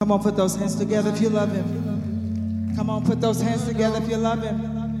Come on, put those hands together if you love him. Come on, put those hands together if you love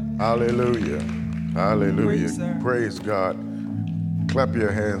him. Hallelujah. Hallelujah. Praise God. Clap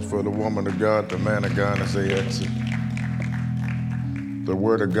your hands for the woman of God, the man of God, and say exit. The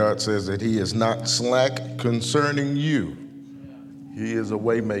word of God says that he is not slack concerning you. He is a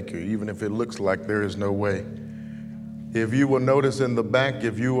way maker, even if it looks like there is no way. If you will notice in the back,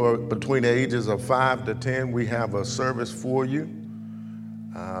 if you are between the ages of 5 to 10, we have a service for you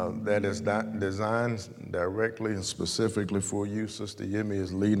that is not designed directly and specifically for you. Sister Yemi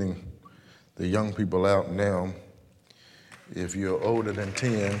is leading the young people out now. If you're older than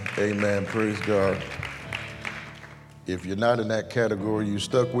 10, amen, praise God. If you're not in that category, you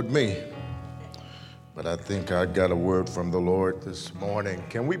stuck with me. But I think I got a word from the Lord this morning.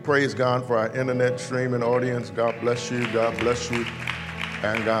 Can we praise God for our internet streaming audience? God bless you, God bless you,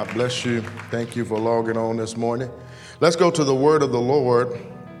 and God bless you. Thank you for logging on this morning. Let's go to the word of the Lord,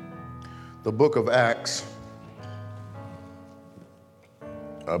 the book of Acts.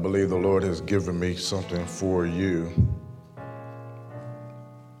 I believe the Lord has given me something for you.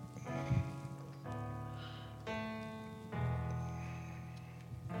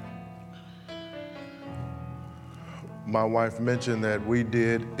 My wife mentioned that we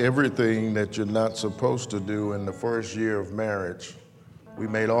did everything that you're not supposed to do in the first year of marriage. We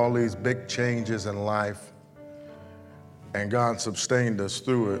made all these big changes in life, and God sustained us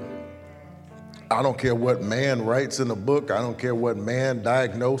through it. I don't care what man writes in a book. I don't care what man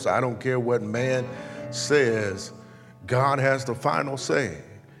diagnoses. I don't care what man says. God has the final say,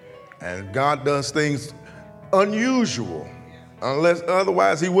 and God does things unusual. Unless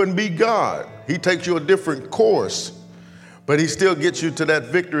otherwise, he wouldn't be God. He takes you a different course. But he still gets you to that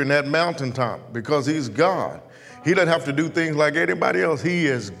victory in that mountaintop because he's God. He doesn't have to do things like anybody else. He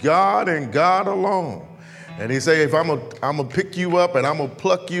is God and God alone. And he say, if I'm gonna pick you up and I'm gonna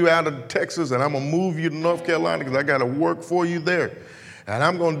pluck you out of Texas and I'm gonna move you to North Carolina because I got to work for you there. And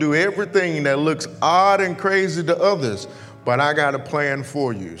I'm gonna do everything that looks odd and crazy to others, but I got a plan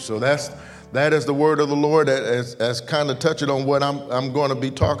for you. So that is the word of the Lord as kind of touching on what I'm going to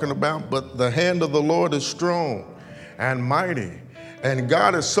be talking about. But the hand of the Lord is strong and mighty. And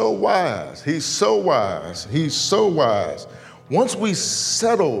God is so wise. He's so wise. He's so wise. Once we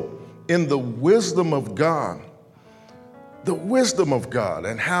settle in the wisdom of God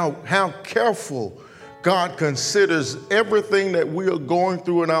and how careful God considers everything that we are going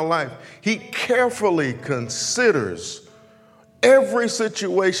through in our life. He carefully considers every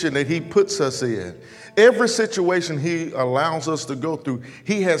situation that he puts us in, every situation he allows us to go through.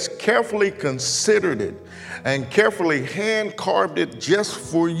 He has carefully considered it and carefully hand carved it just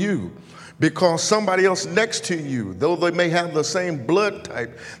for you, because somebody else next to you, though they may have the same blood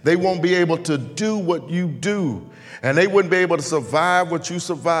type, they won't be able to do what you do. And they wouldn't be able to survive what you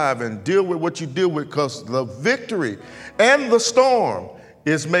survive and deal with what you deal with, because the victory and the storm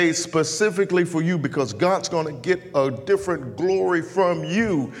is made specifically for you, because God's going to get a different glory from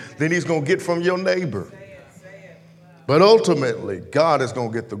you than he's going to get from your neighbor. But ultimately, God is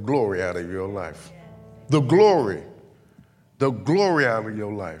going to get the glory out of your life. The glory out of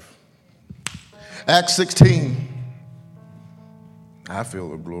your life. Acts 16. I feel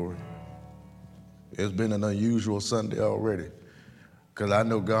the glory. It's been an unusual Sunday already, because I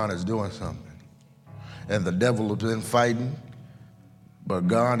know God is doing something. And the devil has been fighting, but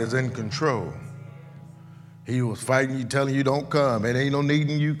God is in control. He was fighting you, telling you don't come. It ain't no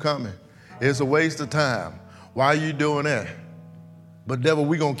needing you coming. It's a waste of time. Why are you doing that? But devil,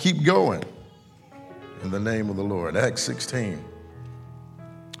 we're going to keep going in the name of the Lord. Acts 16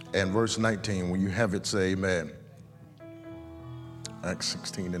 and verse 19. When you have it, say amen. Acts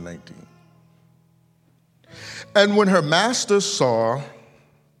 16 and 19. And when her masters saw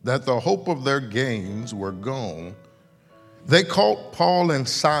that the hope of their gains were gone, they caught Paul and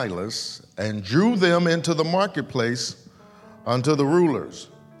Silas and drew them into the marketplace unto the rulers,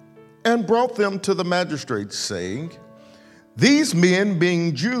 and brought them to the magistrates, saying, These men,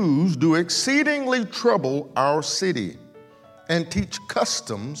 being Jews, do exceedingly trouble our city, and teach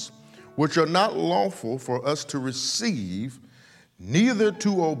customs which are not lawful for us to receive, neither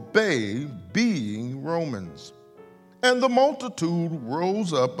to obey, being Romans. And the multitude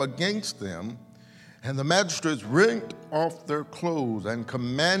rose up against them, and the magistrates rent off their clothes and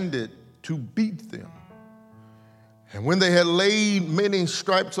commanded to beat them. And when they had laid many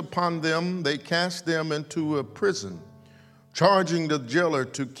stripes upon them, they cast them into a prison, charging the jailer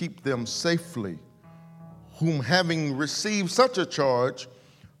to keep them safely, whom having received such a charge,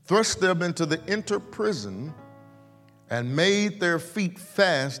 thrust them into the inner prison and made their feet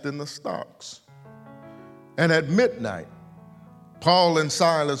fast in the stocks. And at midnight, Paul and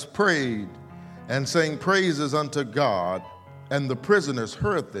Silas prayed and sang praises unto God, and the prisoners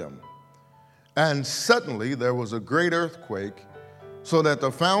heard them. And suddenly there was a great earthquake, so that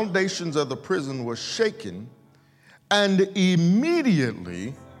the foundations of the prison were shaken, and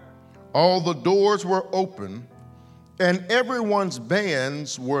immediately all the doors were open, and everyone's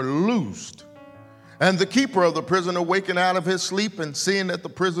bands were loosed. And the keeper of the prison, awakened out of his sleep and seeing that the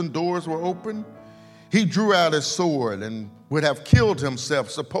prison doors were open, he drew out his sword and would have killed himself,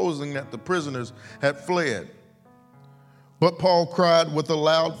 supposing that the prisoners had fled. But Paul cried with a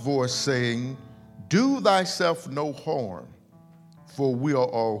loud voice, saying, "Do thyself no harm, for we are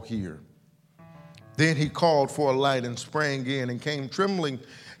all here." Then he called for a light and sprang in and came trembling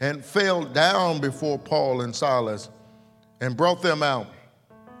and fell down before Paul and Silas and brought them out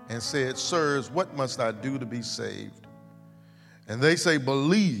and said, "Sirs, what must I do to be saved?" And they say,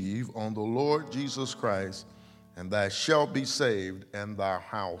 "Believe on the Lord Jesus Christ, and thou shalt be saved and thy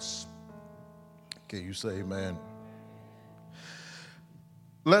house." Can you say amen?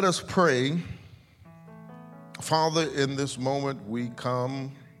 Let us pray. Father, in this moment we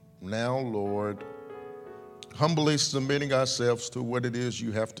come now, Lord, humbly submitting ourselves to what it is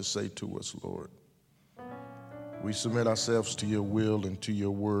you have to say to us, Lord. We submit ourselves to your will and to your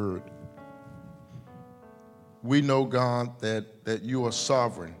word. We know, God, that you are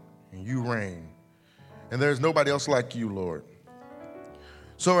sovereign and you reign, and there's nobody else like you, Lord.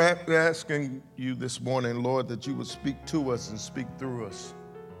 So we're asking you this morning, Lord, that you would speak to us and speak through us,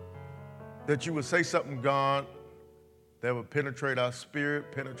 that you would say something, God, that would penetrate our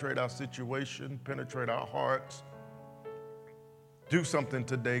spirit, penetrate our situation, penetrate our hearts. Do something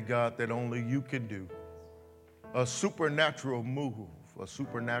today, God, that only you can do. A supernatural move, a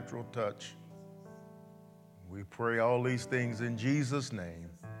supernatural touch. We pray all these things in Jesus' name.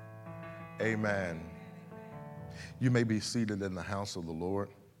 Amen. You may be seated in the house of the Lord.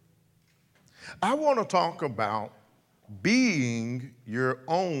 I want to talk about being your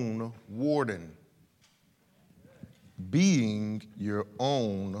own warden. Being your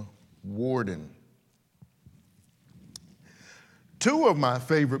own warden. Two of my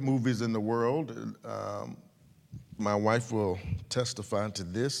favorite movies in the world, my wife will testify to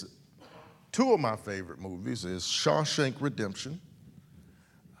this. Two of my favorite movies is Shawshank Redemption.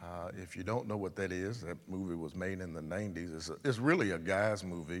 If you don't know what that is, that movie was made in the 90s. It's really a guy's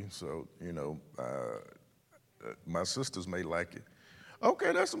movie, so, my sisters may like it.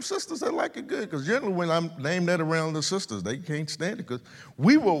 Okay, there's some sisters that like it good, because generally when I'm named that around the sisters, they can't stand it, because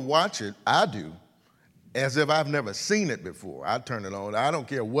we will watch it, I do, as if I've never seen it before. I turn it on. I don't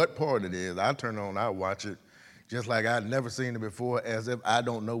care what part it is. I turn it on, I watch it, just like I'd never seen it before, as if I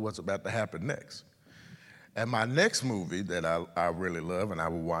don't know what's about to happen next. And my next movie that I really love, and I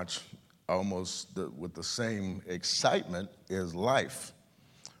will watch almost with the same excitement, is Life,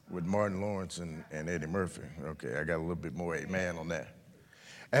 with Martin Lawrence and Eddie Murphy. Okay, I got a little bit more amen on that.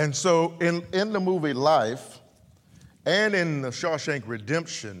 And so in the movie Life and in the Shawshank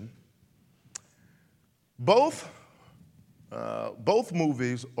Redemption, both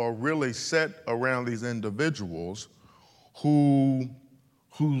movies are really set around these individuals who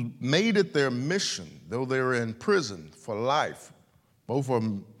made it their mission, though they were in prison for life.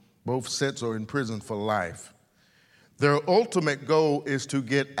 Both sets are in prison for life. Their ultimate goal is to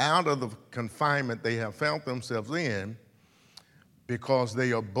get out of the confinement they have found themselves in, because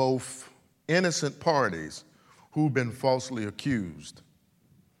they are both innocent parties who've been falsely accused.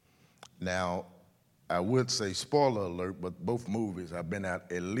 Now, I would say spoiler alert, but both movies have been out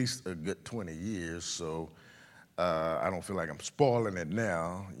at least a good 20 years, so I don't feel like I'm spoiling it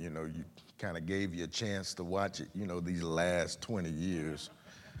now. You kind of gave you a chance to watch it, these last 20 years.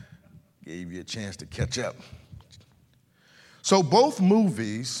 Gave you a chance to catch up. So both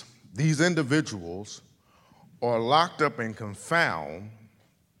movies, these individuals are locked up and confounded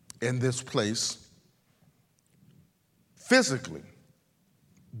in this place physically,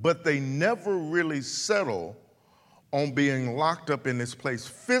 but they never really settle on being locked up in this place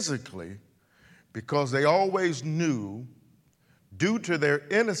physically, because they always knew, due to their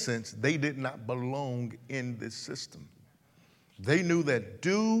innocence, they did not belong in this system. They knew that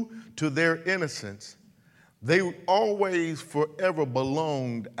due to their innocence, they always forever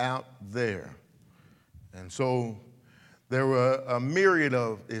belonged out there. And so there were a myriad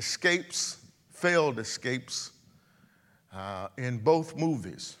of escapes, failed escapes, in both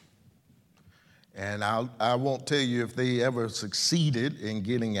movies. And I won't tell you if they ever succeeded in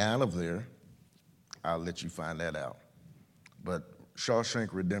getting out of there. I'll let you find that out. But Shawshank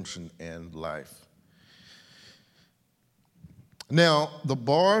Redemption and Life. Now, the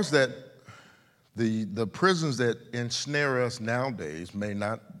bars that The prisons that ensnare us nowadays may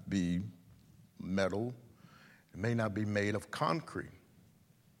not be metal, it may not be made of concrete.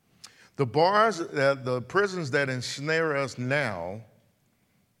 The prisons that ensnare us now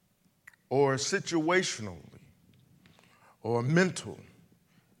are situationally or mental,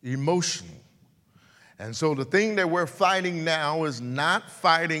 emotional. And so the thing that we're fighting now is not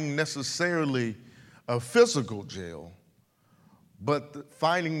fighting necessarily a physical jail, but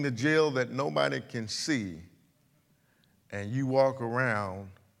fighting the jail that nobody can see, and you walk around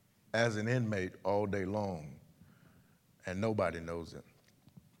as an inmate all day long, and nobody knows it.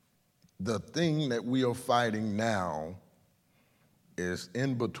 The thing that we are fighting now is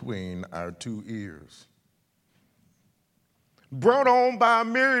in between our two ears. Brought on by a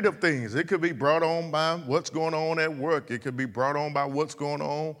myriad of things. It could be brought on by what's going on at work. It could be brought on by what's going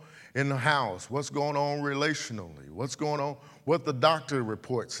on in the house, what's going on relationally, what's going on, what the doctor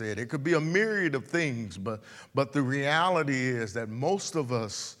report said. It could be a myriad of things, but the reality is that most of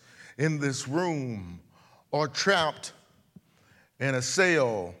us in this room are trapped in a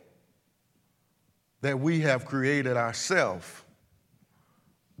cell that we have created ourselves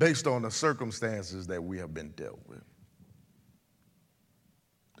based on the circumstances that we have been dealt with.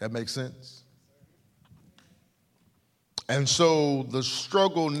 That makes sense? And so the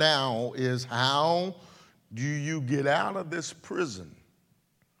struggle now is, how do you get out of this prison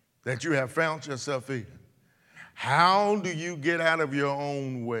that you have found yourself in? How do you get out of your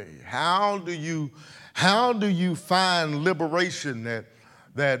own way? How do you find liberation that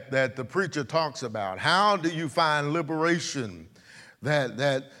the preacher talks about? How do you find liberation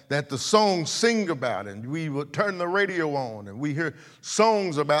that the songs sing about? And we would turn the radio on and we hear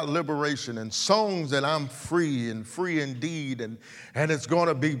songs about liberation and songs that I'm free and free indeed, and it's going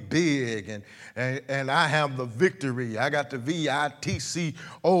to be big, and I have the victory. I got the VITCORY.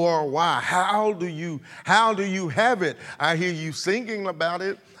 How do you have it? I hear you singing about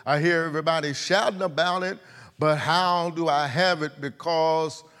it. I hear everybody shouting about it. But how do I have it?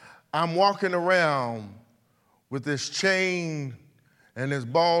 Because I'm walking around with this chain and this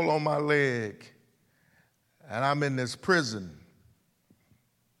ball on my leg, and I'm in this prison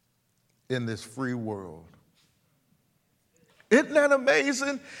in this free world. Isn't that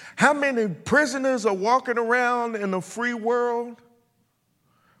amazing? How many prisoners are walking around in a free world?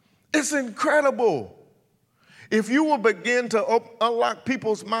 It's incredible. If you will begin to unlock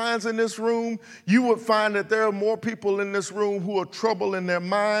people's minds in this room, you would find that there are more people in this room who are troubled in their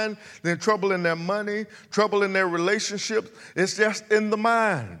mind than trouble in their money, trouble in their relationships. It's just in the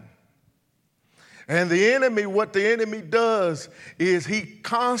mind. And what the enemy does is he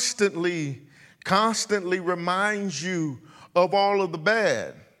constantly reminds you of all of the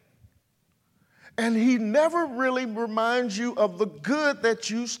bad. And he never really reminds you of the good that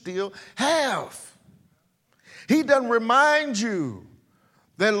you still have. He doesn't remind you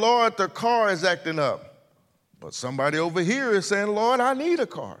that, Lord, the car is acting up. But somebody over here is saying, Lord, I need a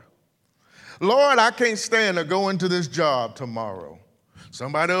car. Lord, I can't stand to go into this job tomorrow.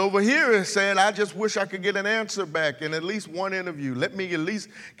 Somebody over here is saying, I just wish I could get an answer back in at least one interview. Let me at least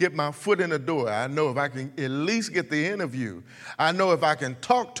get my foot in the door. I know if I can at least get the interview. I know if I can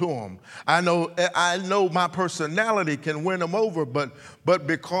talk to them. I know my personality can win them over, but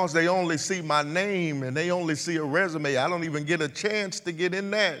because they only see my name and they only see a resume, I don't even get a chance to get in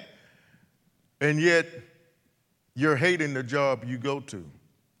that. And yet, you're hating the job you go to.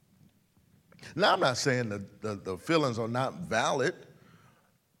 Now, I'm not saying that the feelings are not valid.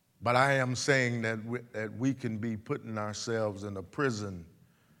 But I am saying that we can be putting ourselves in a prison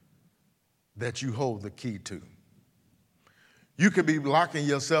that you hold the key to. You could be locking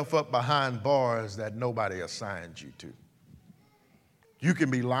yourself up behind bars that nobody assigned you to. You can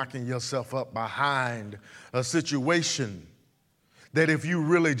be locking yourself up behind a situation that if you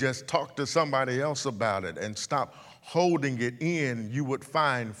really just talk to somebody else about it and stop holding it in, you would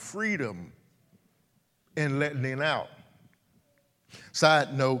find freedom in letting it out.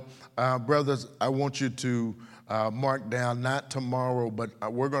 Side note, brothers, I want you to mark down, not tomorrow, but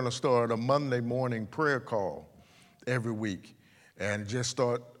we're going to start a Monday morning prayer call every week. And just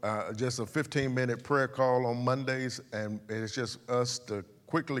start just a 15-minute prayer call on Mondays. And it's just us to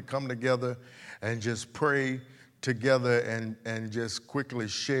quickly come together and just pray together and just quickly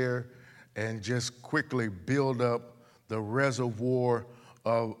share and just quickly build up the reservoir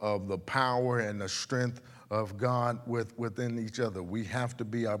of the power and the strength of God within each other. We have to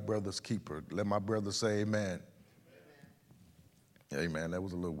be our brother's keeper. Let my brother say amen. Amen. That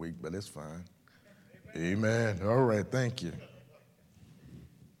was a little weak, but it's fine. Amen. All right, thank you.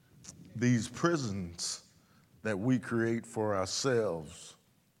 These prisons that we create for ourselves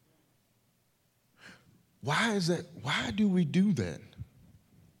Why is that? Why do we do that?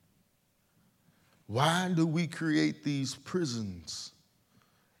 Why do we create these prisons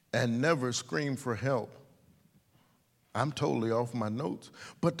and never scream for help? I'm totally off my notes.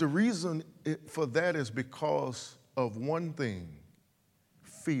 But the reason for that is because of one thing: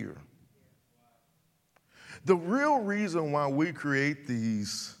 fear. The real reason why we create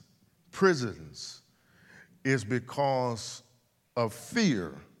these prisons is because of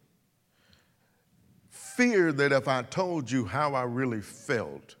fear. Fear that if I told you how I really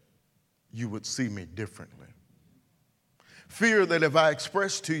felt, you would see me differently. Fear that if I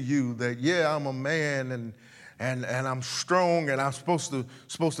expressed to you that, yeah, I'm a man and I'm strong and I'm supposed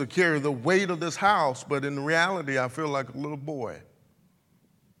to carry the weight of this house, but in reality, I feel like a little boy.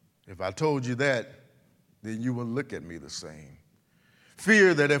 If I told you that, then you would look at me the same.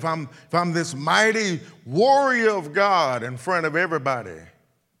 Fear that if I'm this mighty warrior of God in front of everybody,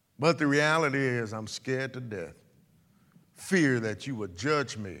 but the reality is I'm scared to death. Fear that you would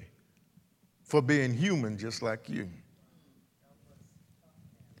judge me for being human just like you.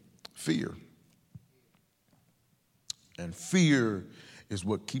 Fear. And fear is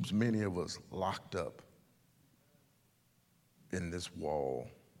what keeps many of us locked up in this wall,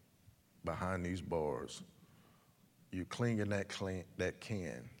 behind these bars. You cling in that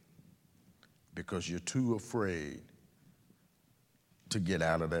can because you're too afraid to get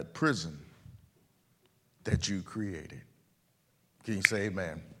out of that prison that you created. Can you say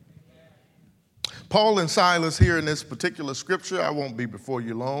amen? Paul and Silas here in this particular scripture, I won't be before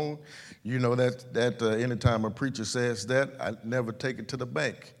you long. You know that anytime a preacher says that, I never take it to the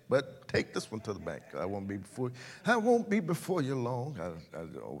bank. But take this one to the bank. I won't be before you long.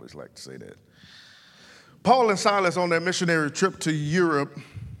 I always like to say that. Paul and Silas on their missionary trip to Europe,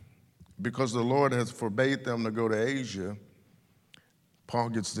 because the Lord has forbade them to go to Asia, Paul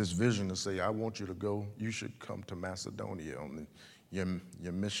gets this vision to say, I want you to go, you should come to Macedonia on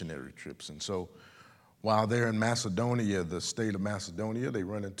your missionary trips. And so while they're in Macedonia, the state of Macedonia, they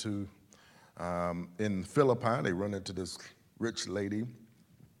run into, in Philippi, they run into this rich lady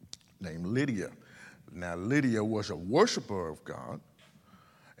named Lydia. Now, Lydia was a worshiper of God,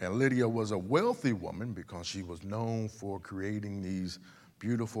 and Lydia was a wealthy woman because she was known for creating these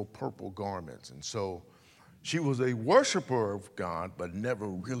beautiful purple garments. And so she was a worshiper of God, but never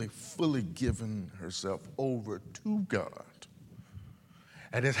really fully given herself over to God.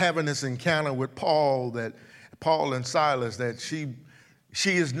 And it's having this encounter with Paul and Silas, that she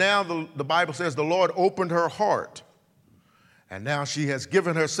is now, the Bible says, the Lord opened her heart. And now she has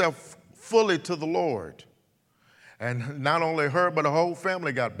given herself fully to the Lord. And not only her, but her whole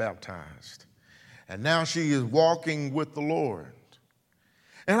family got baptized. And now she is walking with the Lord.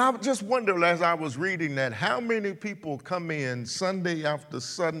 And I just wondered as I was reading that, how many people come in Sunday after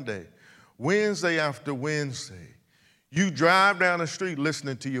Sunday, Wednesday after Wednesday. You drive down the street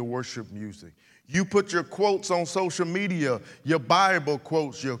listening to your worship music. You put your quotes on social media, your Bible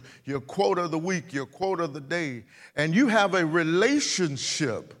quotes, your quote of the week, your quote of the day, and you have a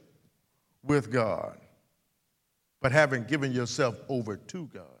relationship with God, but haven't given yourself over to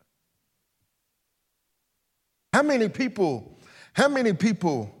God. How many people,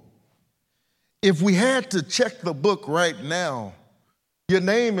 if we had to check the book right now, your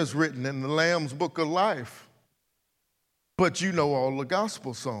name is written in the Lamb's Book of Life, but you know all the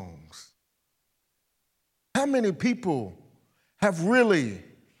gospel songs? How many people have really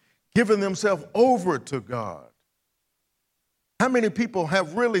given themselves over to God? How many people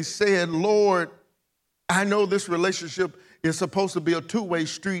have really said, Lord, I know this relationship is supposed to be a two-way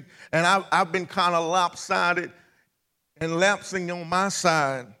street, and I've been kind of lopsided and lapsing on my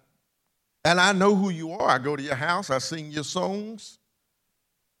side, and I know who you are. I go to your house, I sing your songs,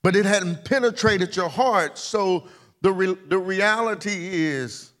 but it hadn't penetrated your heart. So the reality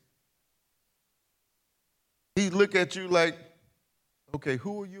is, he look at you like, okay,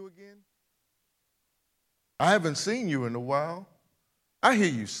 who are you again? I haven't seen you in a while. I hear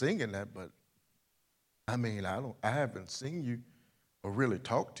you singing that, but I haven't seen you or really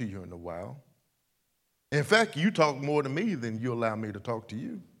talked to you in a while. In fact, you talk more to me than you allow me to talk to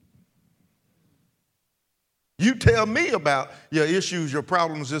you. You tell me about your issues, your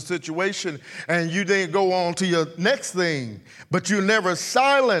problems, your situation, and you then go on to your next thing, but you're never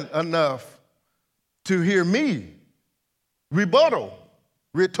silent enough to hear me rebuttal,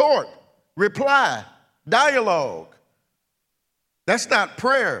 retort, reply, dialogue. That's not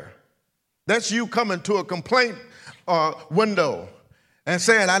prayer. That's you coming to a complaint window and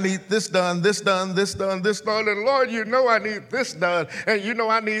saying, I need this done, this done, this done, this done, and Lord, you know I need this done, and you know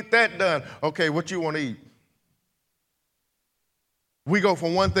I need that done. Okay, what you want to eat? We go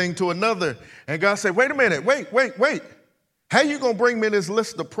from one thing to another. And God said, wait a minute, wait. How you going to bring me this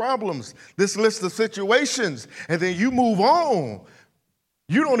list of problems, this list of situations, and then you move on?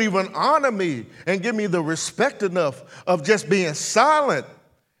 You don't even honor me and give me the respect enough of just being silent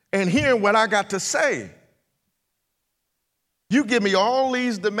and hearing what I got to say. You give me all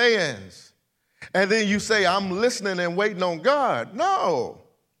these demands, and then you say, I'm listening and waiting on God. No.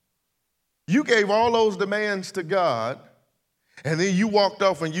 You gave all those demands to God, and then you walked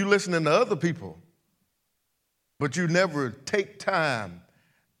off and you listening to other people. But you never take time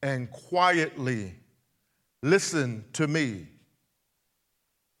and quietly listen to me.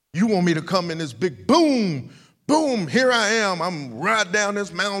 You want me to come in this big boom, here I am. I'm ride down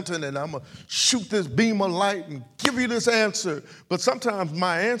this mountain and I'm going to shoot this beam of light and give you this answer. But sometimes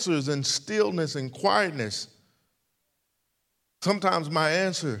my answer is in stillness and quietness. Sometimes my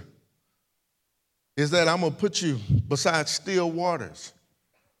answer is that I'm going to put you beside still waters.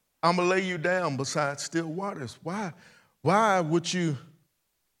 I'm going to lay you down beside still waters. Why would you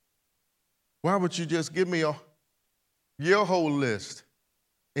just give me your whole list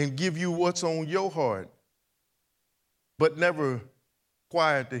and give you what's on your heart, but never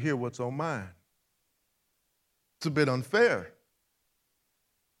quiet to hear what's on mine? It's a bit unfair.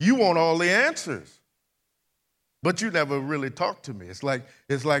 You want all the answers, but you never really talk to me. It's like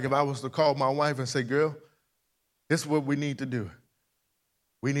if I was to call my wife and say, girl, this is what we need to do.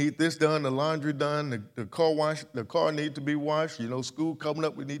 We need this done, the laundry done, the car needs to be washed, school coming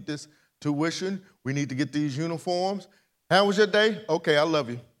up, we need this tuition, we need to get these uniforms. How was your day? Okay, I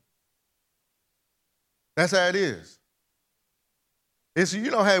love you. That's how it is. It's,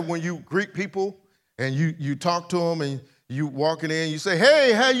 how when you greet people and you talk to them and you walking in, you say,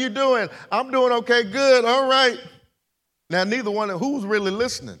 hey, how you doing? I'm doing okay, good, all right. Now, neither one of who's really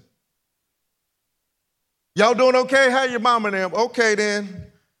listening. Y'all doing okay? How your mom and them? Okay, then.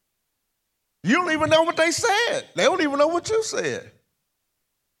 You don't even know what they said. They don't even know what you said.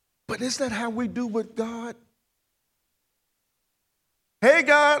 But is that how we do with God? Hey,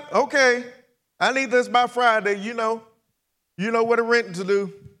 God, okay, I need this by Friday. You know what a rent to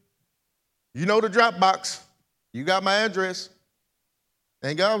do. You know the drop box. You got my address.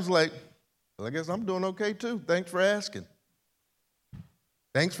 And God was like, well, I guess I'm doing okay too. Thanks for asking.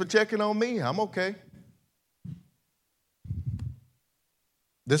 Thanks for checking on me. I'm okay.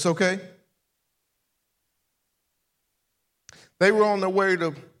 This okay? They were on their way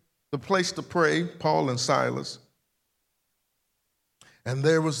to the place to pray, Paul and Silas. And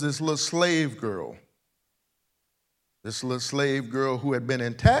there was this little slave girl. This little slave girl who had been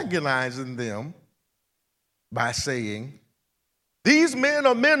antagonizing them by saying, these men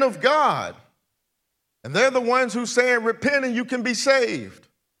are men of God. And they're the ones who saying, repent and you can be saved.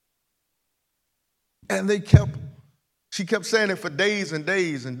 And she kept saying it for days and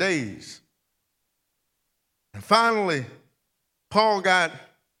days and days. And finally, Paul got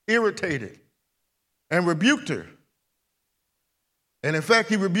irritated and rebuked her. And in fact,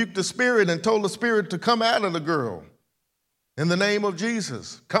 he rebuked the spirit and told the spirit to come out of the girl in the name of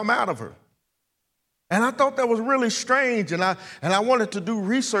Jesus. Come out of her. And I thought that was really strange. And I wanted to do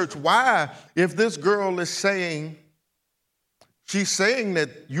research why, if this girl is saying, she's saying that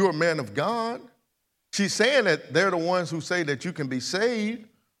you're a man of God. She's saying that they're the ones who say that you can be saved.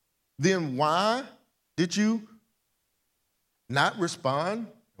 Then why did you not respond?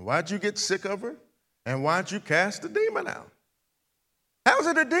 Why'd you get sick of her? And why'd you cast the demon out? How's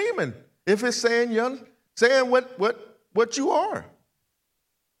it a demon if it's saying what you are?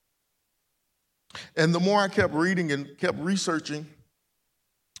 And the more I kept reading and kept researching,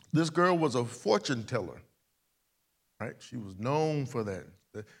 this girl was a fortune teller, right? She was known for that.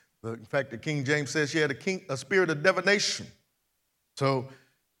 In fact, the King James says she had a spirit of divination. So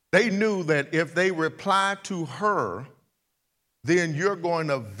they knew that if they reply to her, then you're going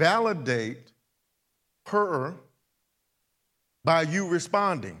to validate her by you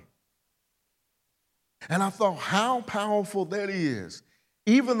responding. And I thought how powerful that is.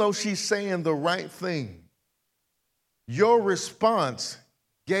 Even though she's saying the right thing, your response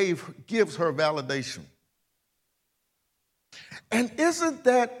gives her validation. And isn't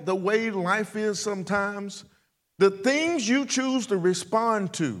that the way life is sometimes? The things you choose to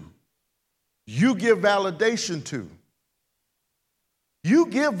respond to, you give validation to. You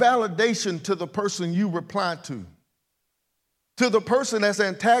give validation to the person you reply to the person that's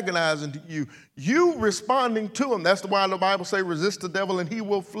antagonizing you. You responding to them. That's why the Bible says resist the devil and he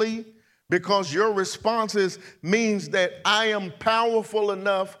will flee, because your responses means that I am powerful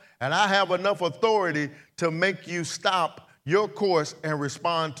enough and I have enough authority to make you stop your course and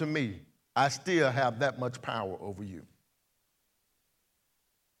respond to me. I still have that much power over you.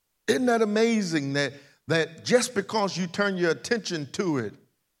 Isn't that amazing that just because you turn your attention to it,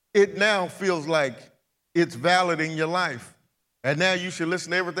 it now feels like it's valid in your life. And now you should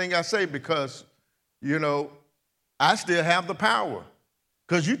listen to everything I say because, I still have the power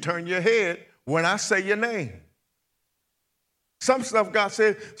because you turn your head when I say your name. Some stuff God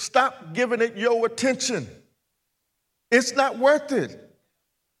said, stop giving it your attention. It's not worth it.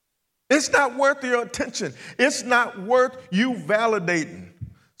 It's not worth your attention. It's not worth you validating.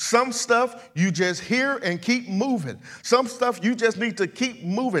 Some stuff you just hear and keep moving. Some stuff you just need to keep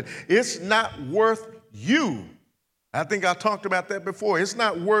moving. It's not worth you. I think I talked about that before. It's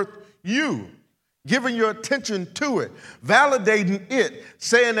not worth you giving your attention to it, validating it,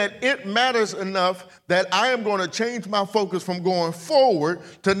 saying that it matters enough that I am going to change my focus from going forward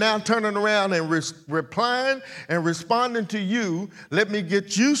to now turning around and replying and responding to you. Let me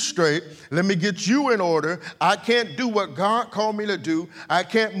get you straight. Let me get you in order. I can't do what God called me to do. I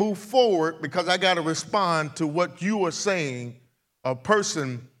can't move forward because I got to respond to what you are saying, a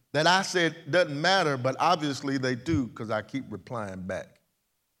person that I said doesn't matter, but obviously they do because I keep replying back.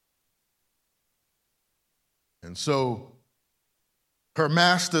 And so her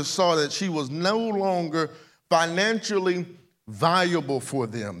master saw that she was no longer financially viable for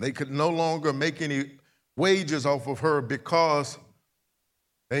them. They could no longer make any wages off of her because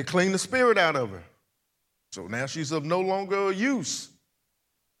they cleaned the spirit out of her. So now she's of no longer use.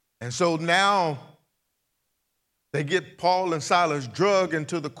 And so now they get Paul and Silas dragged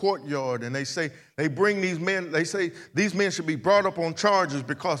into the courtyard, and they bring these men, they say these men should be brought up on charges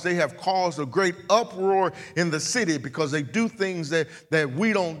because they have caused a great uproar in the city because they do things that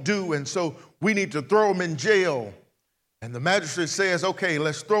we don't do, and so we need to throw them in jail. And the magistrate says, okay,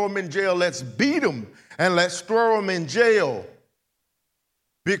 let's throw them in jail, let's beat them, and let's throw them in jail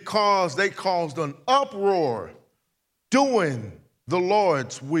because they caused an uproar doing the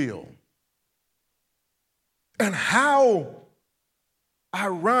Lord's will. And how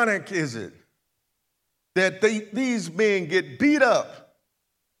ironic is it that these men get beat up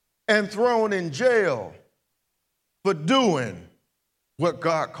and thrown in jail for doing what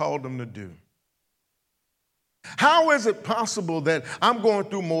God called them to do? How is it possible that I'm going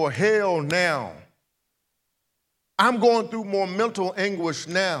through more hell now? I'm going through more mental anguish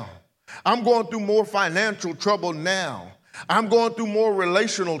now. I'm going through more financial trouble now. I'm going through more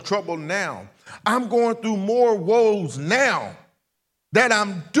relational trouble now. I'm going through more woes now that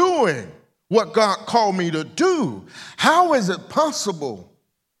I'm doing what God called me to do. How is it possible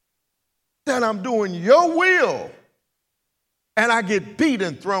that I'm doing your will and I get beat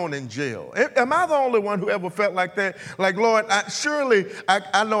and thrown in jail? Am I the only one who ever felt like that? Like, Lord,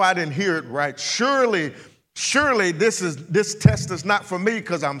 I know I didn't hear it right. Surely this test is not for me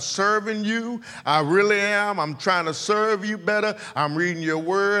because I'm serving you. I really am. I'm trying to serve you better. I'm reading your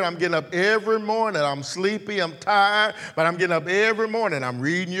word. I'm getting up every morning. I'm sleepy. I'm tired, but I'm getting up every morning. I'm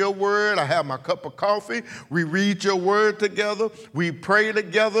reading your word. I have my cup of coffee. We read your word together. We pray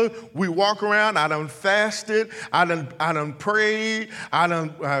together. We walk around. I done fasted. I done prayed. I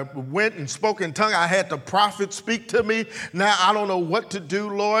done went and spoke in tongues. I had the prophet speak to me. Now I don't know what to do,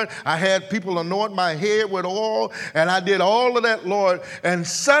 Lord. I had people anoint my head with oil, and I did all of that, Lord, and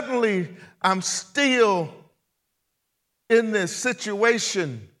suddenly I'm still in this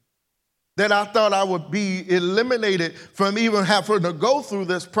situation that I thought I would be eliminated from even having to go through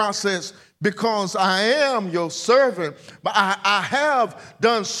this process because I am your servant. But I have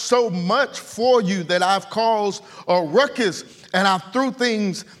done so much for you that I've caused a ruckus, and I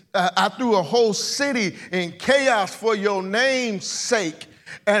threw a whole city in chaos for your name's sake.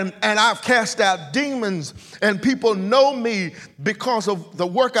 And I've cast out demons, and people know me because of the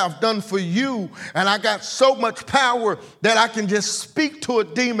work I've done for you. And I got so much power that I can just speak to a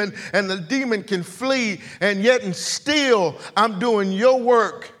demon and the demon can flee. And yet and still I'm doing your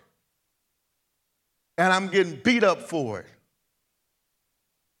work and I'm getting beat up for it.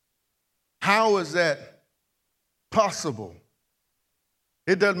 How is that possible?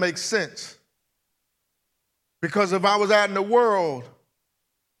 It doesn't make sense. Because if I was out in the world,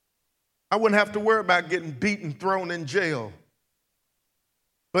 I wouldn't have to worry about getting beaten, thrown in jail.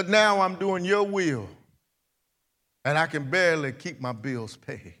 But now I'm doing your will, and I can barely keep my bills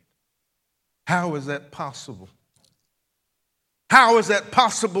paid. How is that possible? How is that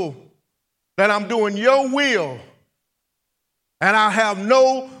possible that I'm doing your will, and I have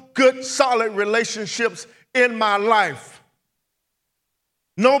no good, solid relationships in my life?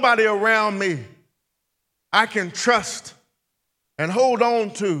 Nobody around me I can trust and hold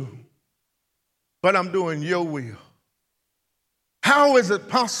on to, but I'm doing your will. How is it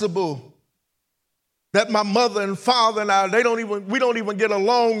possible that my mother and father and I, we don't even get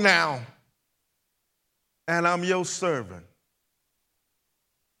along now. And I'm your servant.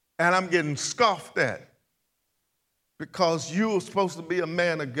 And I'm getting scoffed at because you were supposed to be a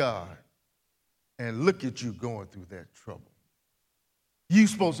man of God. And look at you going through that trouble. You're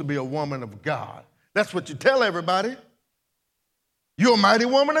supposed to be a woman of God. That's what you tell everybody. You're a mighty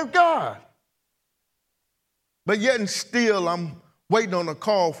woman of God. But yet and still, I'm waiting on a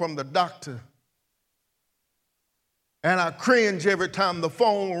call from the doctor. And I cringe every time the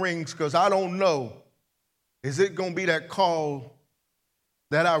phone rings because I don't know, is it going to be that call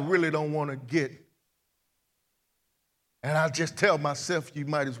that I really don't want to get? And I just tell myself, you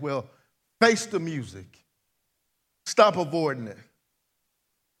might as well face the music. Stop avoiding it.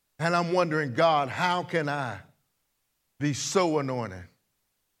 And I'm wondering, God, how can I be so anointed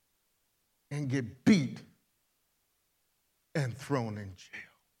and get beat and thrown in jail?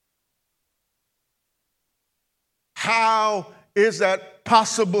 How is that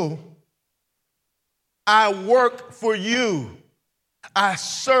possible? I work for you. I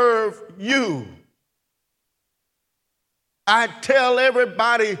serve you. I tell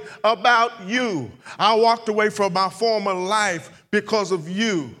everybody about you. I walked away from my former life because of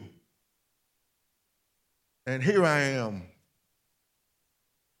you. And here I am,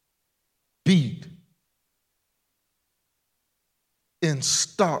 beat in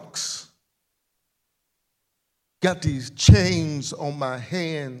stocks. Got these chains on my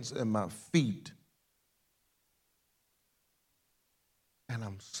hands and my feet. And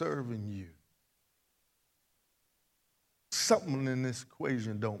I'm serving you. Something in this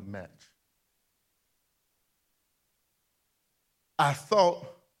equation don't match. I thought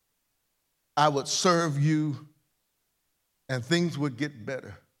I would serve you and things would get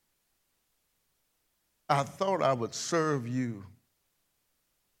better. I thought I would serve you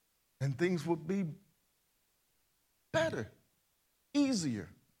and things would be better, easier.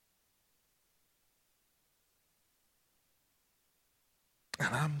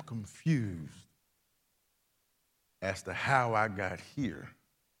 And I'm confused as to how I got here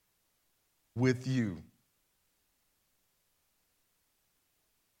with you.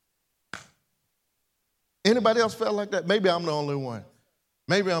 Anybody else felt like that? Maybe I'm the only one.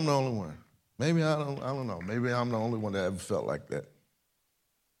 Maybe I'm the only one. Maybe I don't know. Maybe I'm the only one that ever felt like that.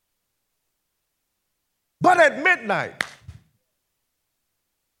 But at midnight,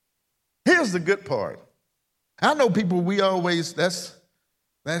 here's the good part. I know people, we always, that's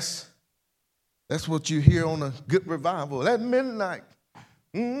what you hear on a good revival. At midnight,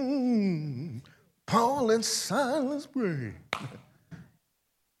 Paul and Silas prayed.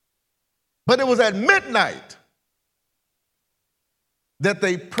 But it was at midnight that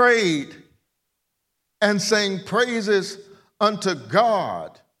they prayed and sang praises unto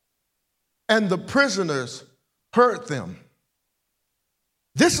God, and the prisoners heard them.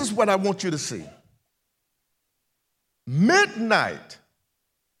 This is what I want you to see. Midnight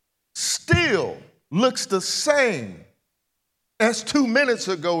still looks the same as 2 minutes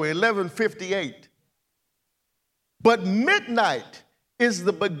ago, 11:58. But midnight is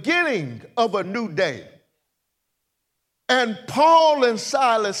the beginning of a new day. And Paul and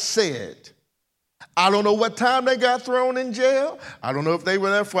Silas said, I don't know what time they got thrown in jail. I don't know if they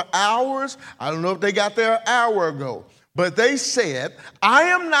were there for hours. I don't know if they got there an hour ago. But they said, I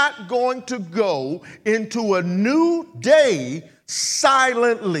am not going to go into a new day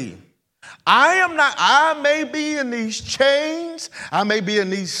silently. I may be in these chains. I may be in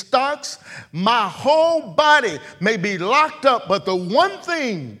these stocks. My whole body may be locked up. But the one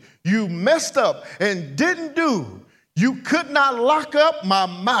thing you messed up and didn't do, you could not lock up my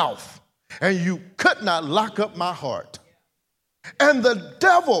mouth. And you could not lock up my heart. And the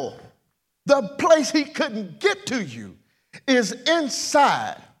devil, the place he couldn't get to you, is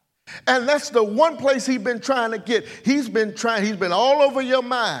inside. And that's the one place he's been trying to get. He's been all over your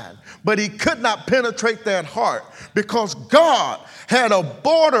mind, but he could not penetrate that heart because God had a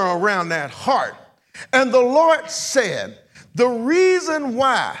border around that heart. And the Lord said, the reason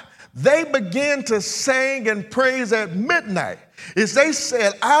why they began to sing and praise at midnight is they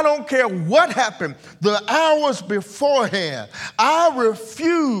said, I don't care what happened the hours beforehand. I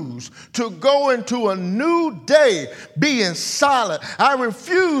refuse to go into a new day being silent. I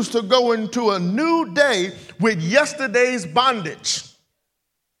refuse to go into a new day with yesterday's bondage.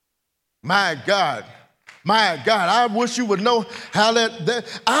 My God, I wish you would know how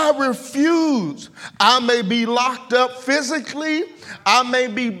that I refuse. I may be locked up physically. I may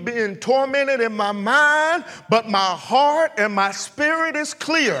be being tormented in my mind, but my heart and my spirit is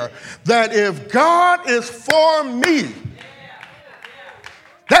clear that if God is for me,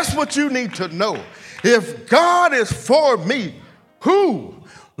 that's what you need to know. If God is for me, who?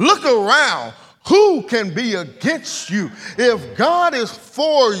 Look around. Who can be against you? If God is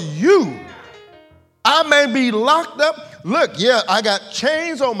for you, I may be locked up. Look, yeah, I got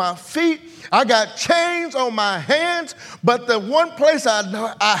chains on my feet. I got chains on my hands, but the one place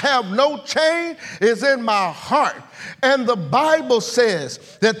I have no chain is in my heart. And the Bible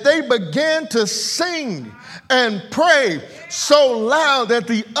says that they began to sing and pray so loud that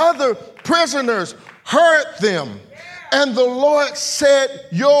the other prisoners heard them. And the Lord said,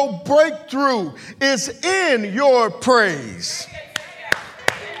 your breakthrough is in your praise.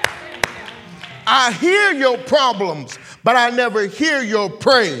 I hear your problems, but I never hear your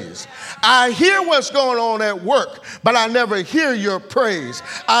praise. I hear what's going on at work, but I never hear your praise.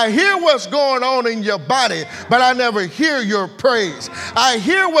 I hear what's going on in your body, but I never hear your praise. I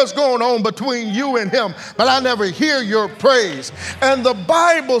hear what's going on between you and him, but I never hear your praise. And the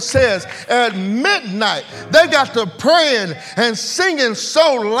Bible says at midnight, they got to praying and singing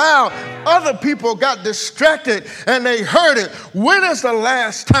so loud, other people got distracted and they heard it. When is the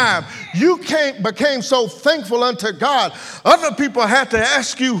last time you became so thankful unto God, other people had to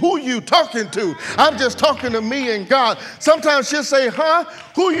ask you, who you talking to? I'm just talking to me and God. Sometimes she'll say, huh?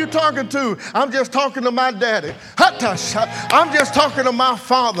 Who you talking to? I'm just talking to my daddy. I'm just talking to my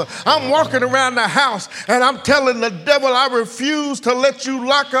father. I'm walking around the house and I'm telling the devil, I refuse to let you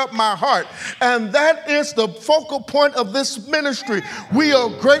lock up my heart. And that is the focal point of this ministry. We are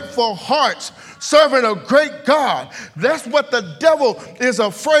grateful hearts serving a great God. That's what the devil is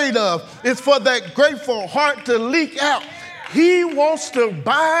afraid of. It's for that grateful heart to leak out. He wants to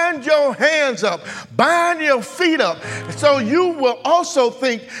bind your hands up, bind your feet up. So you will also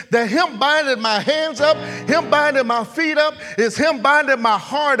think that him binding my hands up, him binding my feet up, is him binding my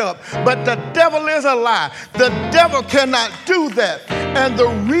heart up. But the devil is a lie. The devil cannot do that. And the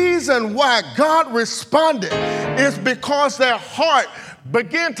reason why God responded is because their heart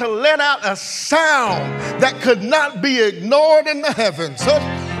began to let out a sound that could not be ignored in the heavens.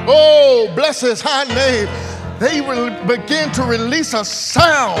 Oh, bless his high name. They begin to release a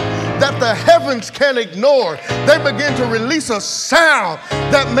sound that the heavens can't ignore. They begin to release a sound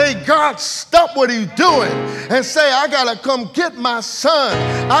that made God stop what he's doing and say, I got to come get my son.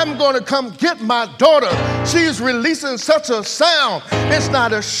 I'm going to come get my daughter. She's releasing such a sound. It's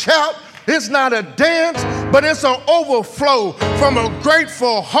not a shout. It's not a dance, but it's an overflow from a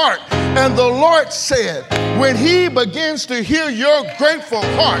grateful heart. And the Lord said, when he begins to hear your grateful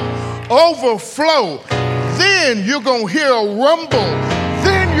heart overflow, then you're going to hear a rumble.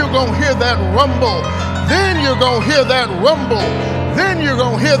 Then you're going to hear that rumble. Then you're going to hear that rumble. Then you're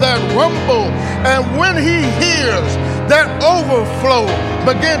going to hear that rumble. And when he hears that overflow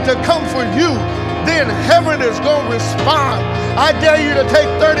begin to come for you, then heaven is going to respond. I dare you to take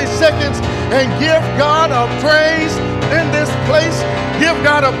 30 seconds and give God a praise in this place. Give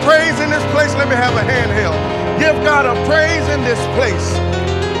God a praise in this place. Let me have a handheld. Give God a praise in this place.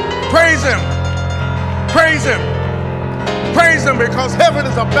 Praise him. Praise him. Praise him, because heaven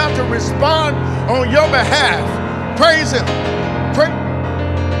is about to respond on your behalf. Praise him.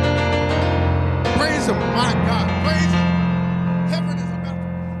 Praise him, my God. Praise him. Heaven is about to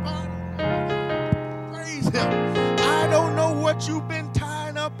respond. Praise him. I don't know what you've been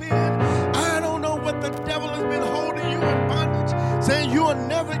tied up in. I don't know what the devil has been holding you in bondage, saying you will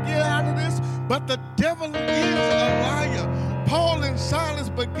never get out of this, but the devil is a liar. Paul and Silas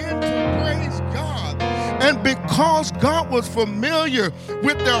began to praise God. And because God was familiar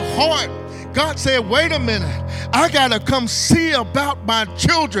with their heart, God said, wait a minute, I got to come see about my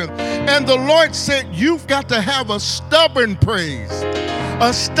children. And the Lord said, you've got to have a stubborn praise.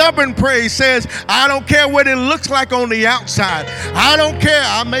 A stubborn praise says, I don't care what it looks like on the outside. I don't care.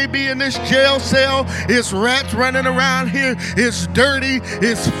 I may be in this jail cell. It's rats running around here. It's dirty.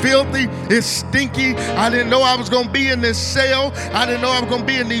 It's filthy. It's stinky. I didn't know I was going to be in this cell. I didn't know I was going to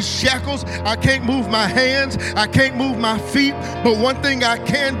be in these shackles. I can't move my hands. I can't move my feet. But one thing I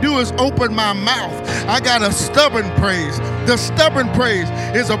can do is open my mouth. I got a stubborn praise. The stubborn praise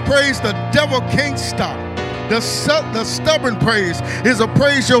is a praise the devil can't stop. The stubborn praise is a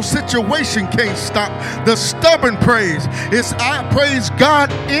praise your situation can't stop. The stubborn praise is I praise God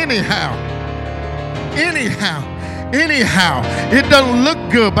anyhow. Anyhow. It doesn't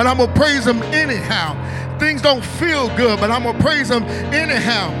look good, but I'm going to praise him anyhow. Things don't feel good, but I'm going to praise him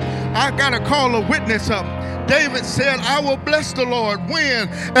anyhow. I got to call a witness up. David said, I will bless the Lord when?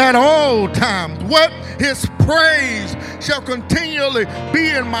 At all times. What? His praise shall continually be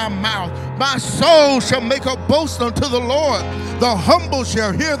in my mouth. My soul shall make a boast unto the Lord. The humble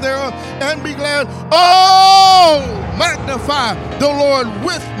shall hear thereof and be glad. Oh, magnify the Lord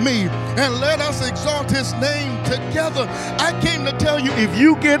with me. and let us exalt his name together. I came to tell you, if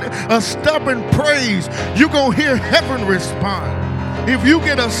you get a stubborn praise, you're going to hear heaven respond. If you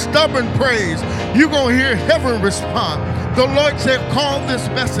get a stubborn praise, you're going to hear heaven respond. The Lord said, call this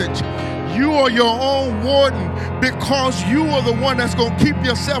message, you are your own warden, because you are the one that's going to keep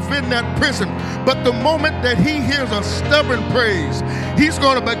yourself in that prison. But the moment that he hears a stubborn praise, he's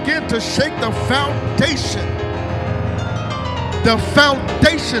going to begin to shake the foundation. The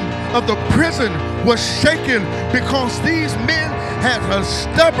foundation of the prison was shaken because these men had a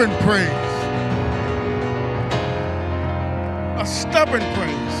stubborn praise. A stubborn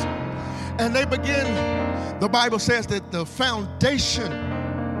praise. And they begin, the Bible says that the foundation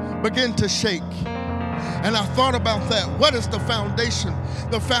began to shake. And I thought about that. What is the foundation?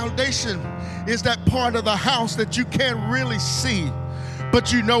 The foundation is that part of the house that you can't really see,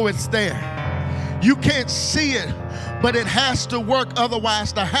 but you know it's there. You can't see it, but it has to work,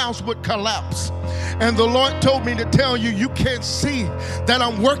 otherwise the house would collapse. And the Lord told me to tell you, you can't see that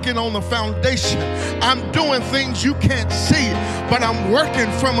I'm working on the foundation. I'm doing things you can't see, but I'm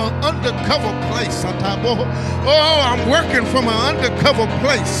working from an undercover place. Oh, I'm working from an undercover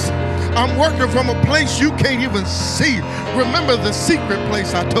place. I'm working from a place you can't even see. Remember the secret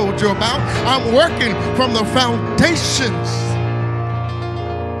place I told you about? I'm working from the foundations.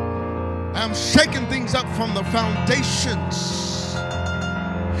 I'm shaking things up from the foundations.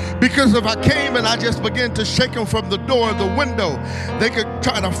 Because if I came and I just began to shake them from the door or the window, they could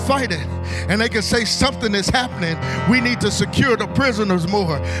try to fight it. And they could say something is happening. We need to secure the prisoners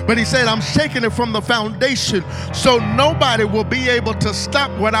more. But he said, I'm shaking it from the foundation so nobody will be able to stop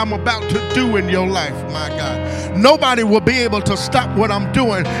what I'm about to do in your life, my God. Nobody will be able to stop what I'm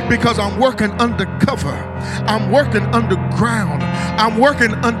doing because I'm working undercover. I'm working underground. I'm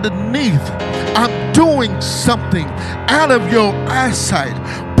working underneath. I'm doing something out of your eyesight.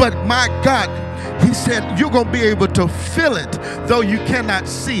 But my God, he said, you're going to be able to feel it, though you cannot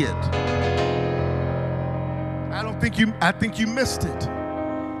see it. I think you missed it.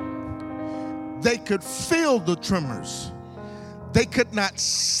 They could feel the tremors. They could not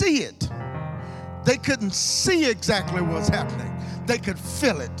see it. They couldn't see exactly what's happening. They could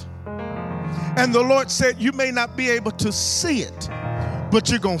feel it. And the Lord said, you may not be able to see it, but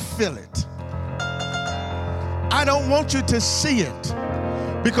you're going to feel it. I don't want you to see it,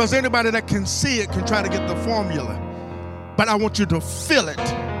 because anybody that can see it can try to get the formula. But I want you to feel it.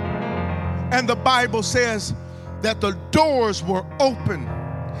 And the Bible says that the doors were open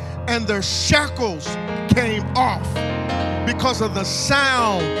and their shackles came off because of the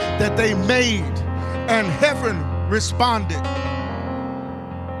sound that they made, and heaven responded.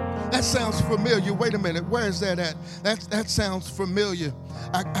 That sounds familiar. Wait a minute, where is that at? That sounds familiar.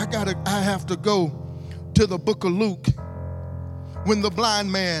 I have to go to the book of Luke, when the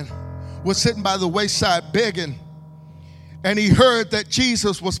blind man was sitting by the wayside begging, and he heard that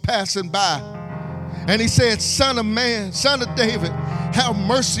Jesus was passing by. And he said, Son of man, son of David, have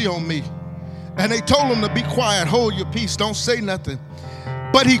mercy on me. And they told him to be quiet, hold your peace, don't say nothing.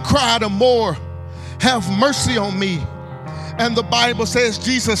 But he cried more, have mercy on me. And the Bible says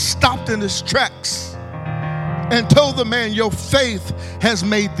Jesus stopped in his tracks and told the man, your faith has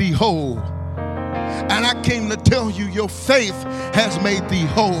made thee whole. And I came to tell you, your faith has made thee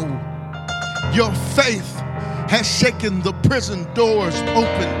whole. Your faith has shaken the prison doors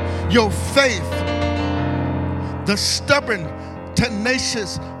open. Your faith, the stubborn,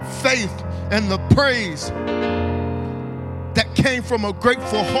 tenacious faith and the praise that came from a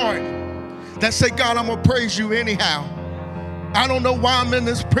grateful heart that said, God, I'm going to praise you anyhow. I don't know why I'm in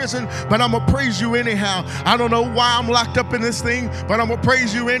this prison, but I'm going to praise you anyhow. I don't know why I'm locked up in this thing, but I'm going to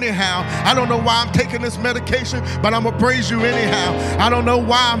praise you anyhow. I don't know why I'm taking this medication, but I'm going to praise you anyhow. I don't know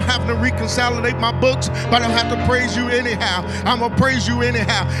why I'm having to reconsolidate my books, but I'll have to praise you anyhow. I'm going to praise you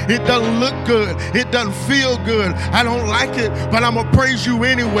anyhow. It doesn't look good. It doesn't feel good. I don't like it, but I'm going to praise you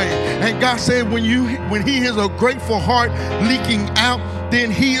anyway. And God said, when he hears a grateful heart leaking out,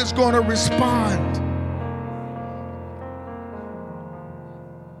 then he is going to respond.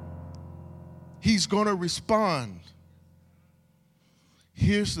 He's going to respond.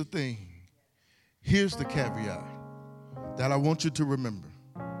 Here's the thing. Here's the caveat that I want you to remember.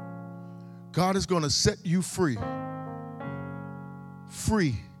 God is going to set you free.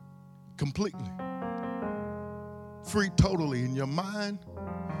 Free completely. Free totally in your mind,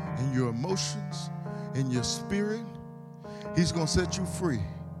 in your emotions, in your spirit. He's going to set you free.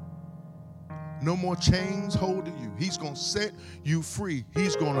 No more chains holding you. He's going to set you free.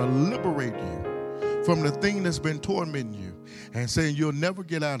 He's going to liberate you from the thing that's been tormenting you and saying you'll never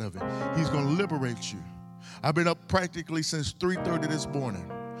get out of it. He's going to liberate you. I've been up practically since 3:30 this morning.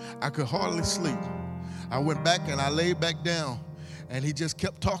 I could hardly sleep. I went back and I laid back down, and he just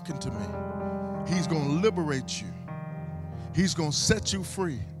kept talking to me. He's going to liberate you. He's going to set you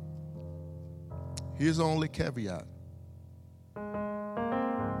free. Here's the only caveat.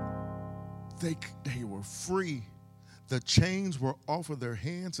 They were free. The chains were off of their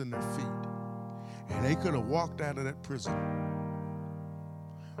hands and their feet, and they could have walked out of that prison.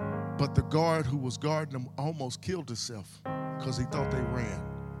 But the guard who was guarding them almost killed himself because he thought they ran.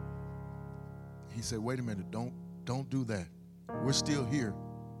 He said, wait a minute, don't do that. We're still here.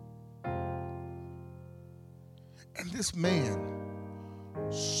 And this man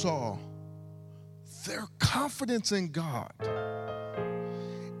saw their confidence in God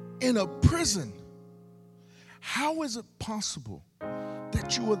in a prison. How is it possible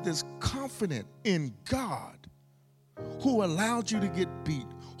that you are this confident in God who allowed you to get beat,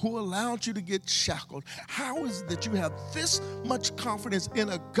 who allowed you to get shackled? How is it that you have this much confidence in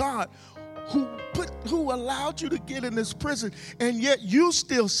a God who allowed you to get in this prison, and yet you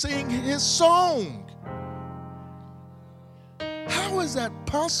still sing his song? How is that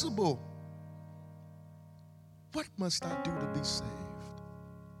possible? What must I do to be saved?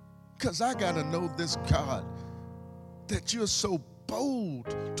 Because I got to know this God that you're so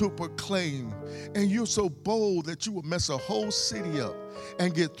bold to proclaim, and you're so bold that you will mess a whole city up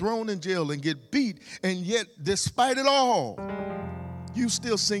and get thrown in jail and get beat, and yet despite it all, you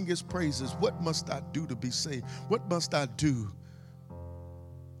still sing his praises. What must I do to be saved? What must I do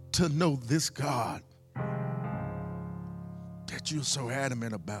to know this God that you're so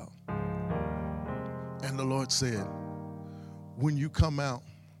adamant about? And the Lord said, when you come out,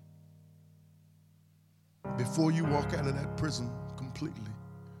 before you walk out of that prison completely,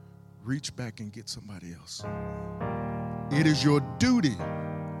 reach back and get somebody else. It is your duty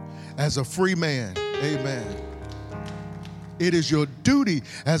as a free man, amen. It is your duty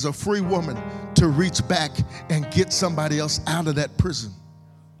as a free woman to reach back and get somebody else out of that prison.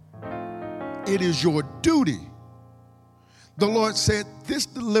 It is your duty. The Lord said this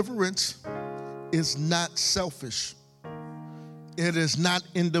deliverance is not selfish. It is not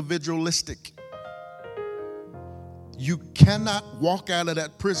individualistic. You cannot walk out of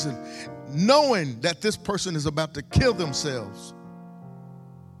that prison knowing that this person is about to kill themselves,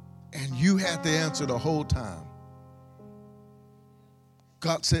 and you had to answer the whole time.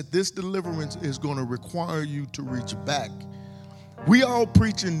 God said this deliverance is going to require you to reach back. We all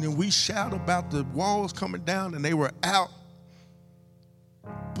preaching and we shout about the walls coming down and they were out.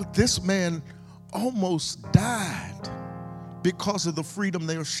 But this man almost died because of the freedom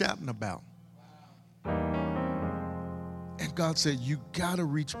they were shouting about. And God said, you got to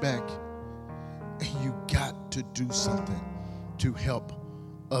reach back and you got to do something to help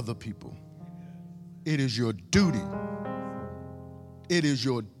other people. It is your duty. It is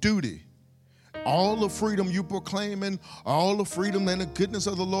your duty. All the freedom you proclaiming, all the freedom and the goodness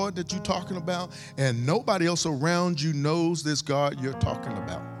of the Lord that you're talking about, and nobody else around you knows this God you're talking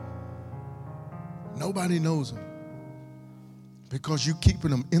about. Nobody knows him because you're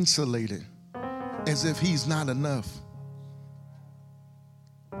keeping him insulated as if he's not enough.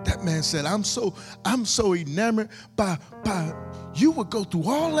 That man said, I'm so enamored by you would go through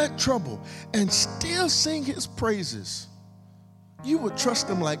all that trouble and still sing his praises. You would trust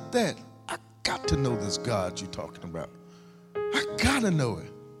him like that. I got to know this God you're talking about. I got to know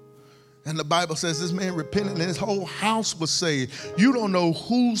it. And the Bible says this man repented and his whole house was saved. You don't know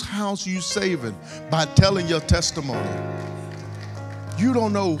whose house you saving by telling your testimony. You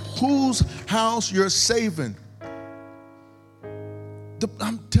don't know whose house you're saving.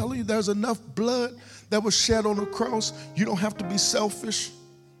 I'm telling you, there's enough blood that was shed on the cross. You don't have to be selfish.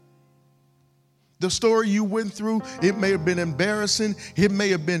 The story you went through, it may have been embarrassing. It may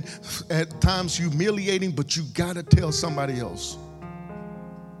have been at times humiliating, but you got to tell somebody else.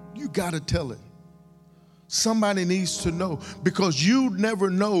 You got to tell it. Somebody needs to know, because you never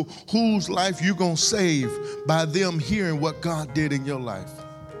know whose life you're going to save by them hearing what God did in your life.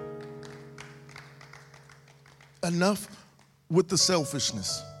 Enough with the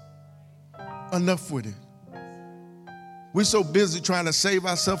selfishness. Enough with it. We're so busy trying to save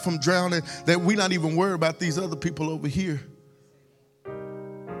ourselves from drowning that we're not even worried about these other people over here.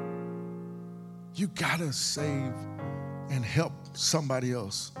 You gotta save and help somebody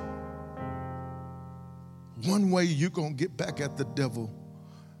else. One way you're gonna get back at the devil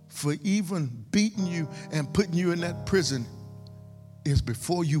for even beating you and putting you in that prison is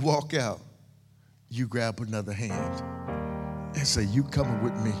before you walk out, you grab another hand and say, you coming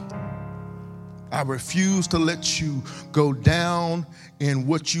with me. I refuse to let you go down in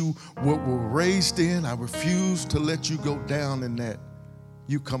what were raised in. I refuse to let you go down in that.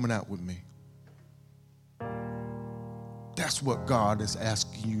 you coming out with me? That's what God is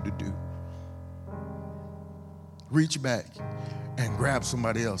asking you to do. Reach back and grab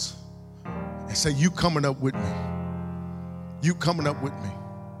somebody else and say, you coming up with me. You coming up with me.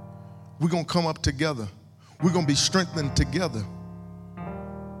 We're going to come up together. We're going to be strengthened together.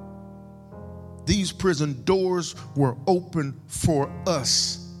 These prison doors were open for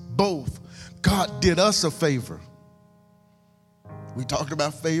us both. God did us a favor. We talked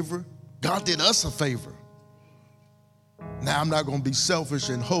about favor. God did us a favor. Now I'm not going to be selfish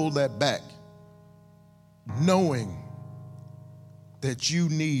and hold that back, knowing that you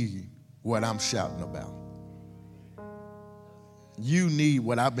need what I'm shouting about. You need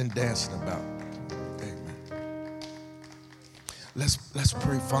what I've been dancing about. Amen. Let's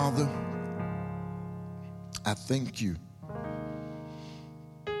pray. Father, I thank you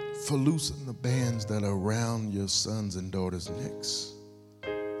for loosing the bands that are around your sons and daughters' necks.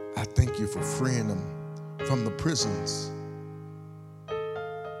 I thank you for freeing them from the prisons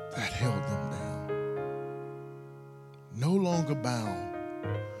that held them down. No longer bound.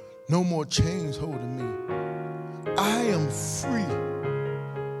 No more chains holding me. I am free.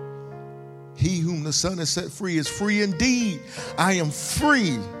 He whom the Son has set free is free indeed. I am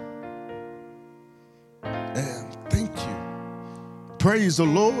free. And thank you. Praise the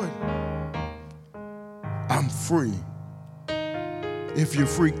Lord. I'm free. If you're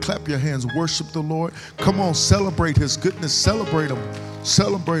free, clap your hands, worship the Lord. Come on, celebrate his goodness. Celebrate him.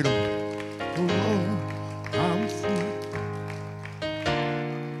 Celebrate him. Oh, Lord, I'm free.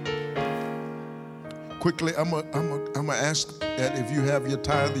 Quickly, I'm gonna ask that if you have your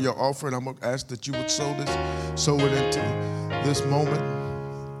tithe or your offering, I'm gonna ask that you would sow it into this moment.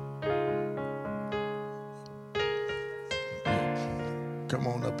 Come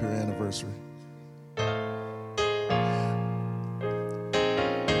on up here, anniversary.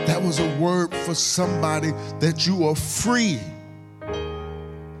 That was a word for somebody that you are free.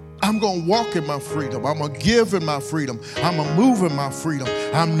 I'm going to walk in my freedom. I'm going to give in my freedom. I'm going to move in my freedom.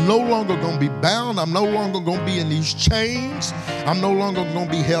 I'm no longer going to be bound. I'm no longer going to be in these chains. I'm no longer going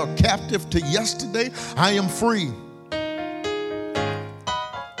to be held captive to yesterday. I am free.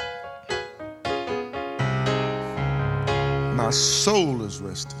 My soul is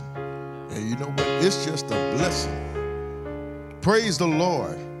resting. And you know what? It's just a blessing. Praise the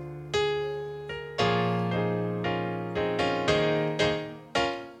Lord.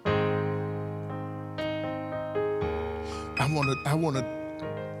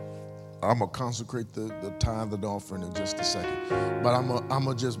 I'm gonna consecrate the tithe and offering in just a second, but I'm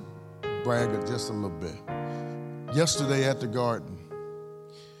gonna just brag it just a little bit. Yesterday at the garden,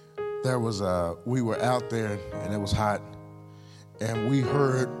 we were out there and it was hot, and we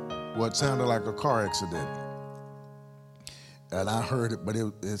heard what sounded like a car accident, and I heard it, but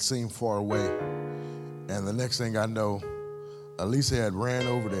it seemed far away. And the next thing I know, Elisa had ran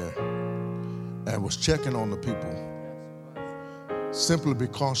over there and was checking on the people, simply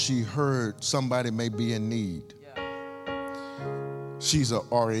because she heard somebody may be in need. She's a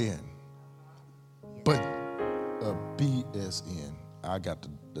RN, but a BSN. I got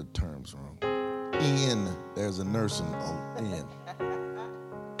the terms wrong. N, there's a nursing on N.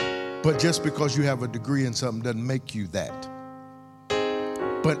 But just because you have a degree in something doesn't make you that.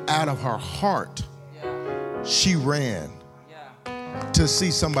 But out of her heart, she ran to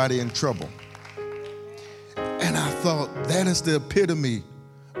see somebody in trouble. And I thought, that is the epitome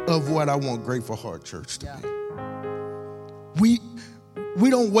of what I want Grateful Heart Church to be. We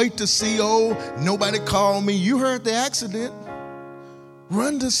don't wait to see, oh, nobody called me. You heard the accident.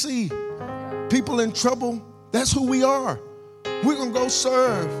 Run to see people in trouble. That's who we are. We're going to go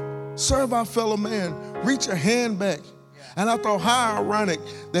serve our fellow man, reach a hand back. And I thought, how ironic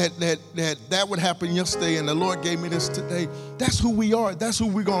that would happen yesterday and the Lord gave me this today. That's who we are. That's who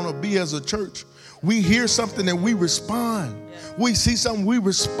we're going to be as a church. We hear something and we respond. We see something, we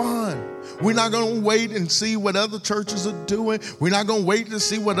respond. We're not going to wait and see what other churches are doing. We're not going to wait to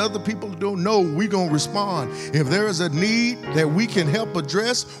see what other people are doing. No, we're going to respond. If there is a need that we can help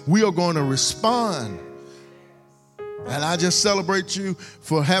address, we are going to respond. And I just celebrate you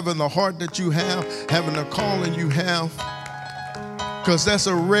for having the heart that you have, having the calling you have, because that's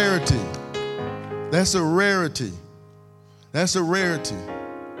a rarity. That's a rarity. That's a rarity.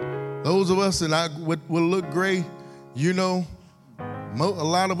 Those of us that will look gray, you know, a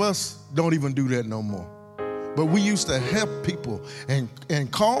lot of us don't even do that no more. But we used to help people and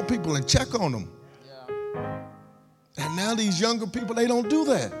call people and check on them. And now these younger people, they don't do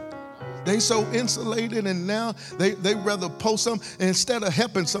that. They so insulated, and now they rather post something. Instead of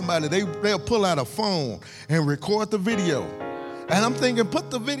helping somebody, they'll pull out a phone and record the video And I'm thinking,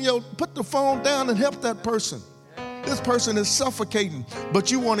 put the phone down and help that person. This person is suffocating, but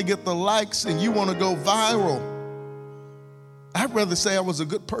you want to get the likes and you want to go viral. I'd rather say I was a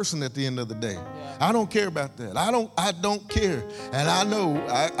good person at the end of the day. I don't care about that. I don't care. And I know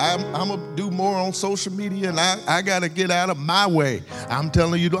I'm going to do more on social media, and I got to get out of my way. I'm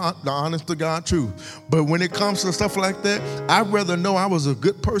telling you the honest to God truth. But when it comes to stuff like that, I'd rather know I was a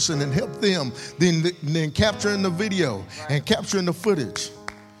good person and help them than capturing the video and capturing the footage.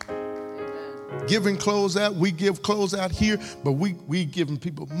 Giving clothes out, we give clothes out here, but we giving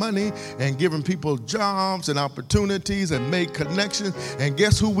people money and giving people jobs and opportunities and make connections. And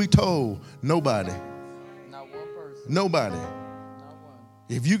guess who we told? Nobody. Not one person. Nobody. Not one.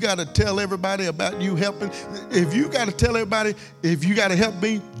 If you got to tell everybody about you helping, if you got to tell everybody, if you got to help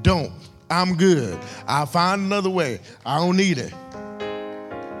me, don't. I'm good. I'll find another way. I don't need it.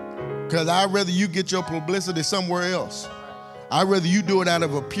 Because I'd rather you get your publicity somewhere else. I'd rather you do it out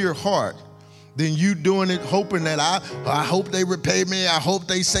of a pure heart than you doing it hoping that I hope they repay me. I hope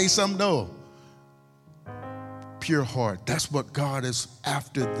they say something. No. Pure heart. That's what God is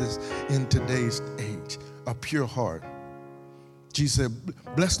after this in today's age. A pure heart. Jesus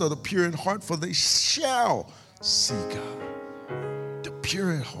said, blessed are the pure in heart, for they shall see God. The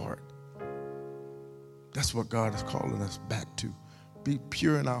pure in heart. That's what God is calling us back to. Be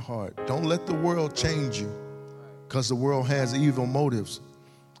pure in our heart. Don't let the world change you, because the world has evil motives.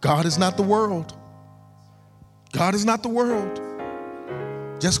 God is not the world. God is not the world.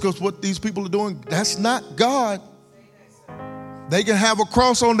 Just because what these people are doing, that's not God. They can have a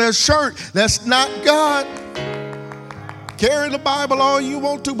cross on their shirt. That's not God. Carry the Bible all you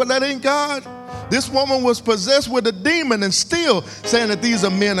want to, but that ain't God. This woman was possessed with a demon and still saying that these are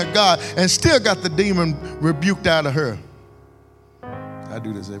men of God, and still got the demon rebuked out of her. I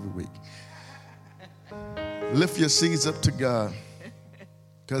do this every week. Lift your seeds up to God,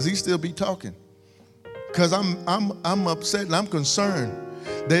 because he still be talking. Because I'm upset and I'm concerned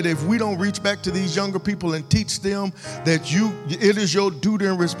that if we don't reach back to these younger people and teach them that it is your duty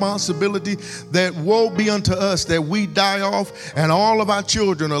and responsibility, that woe be unto us that we die off and all of our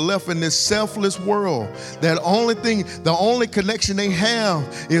children are left in this selfless world. That the only connection they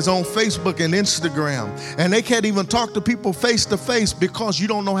have is on Facebook and Instagram. And they can't even talk to people face to face because you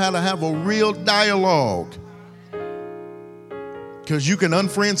don't know how to have a real dialogue. Because you can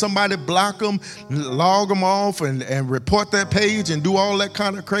unfriend somebody, block them, log them off, and report that page and do all that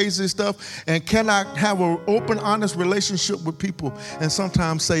kind of crazy stuff, and cannot have an open, honest relationship with people and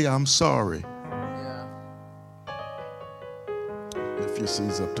sometimes say, I'm sorry. Yeah. Lift your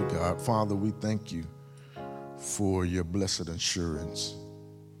seeds up to God. Father, we thank you for your blessed assurance.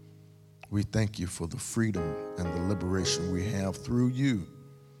 We thank you for the freedom and the liberation we have through you.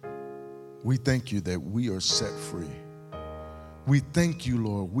 We thank you that we are set free. We thank you,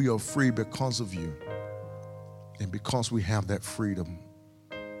 Lord, we are free because of you. And because we have that freedom,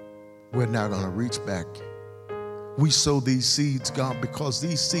 we're not going to reach back. We sow these seeds, God, because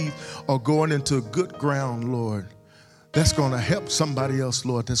these seeds are going into good ground, Lord. That's going to help somebody else,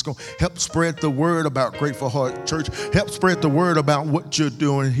 Lord. That's going to help spread the word about Grateful Heart Church. Help spread the word about what you're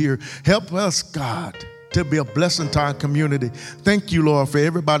doing here. Help us, God, to be a blessing to our community. Thank you, Lord, for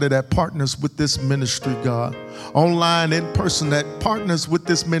everybody that partners with this ministry, God. Online, in person, that partners with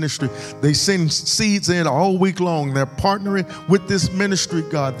this ministry. They send seeds in all week long. They're partnering with this ministry,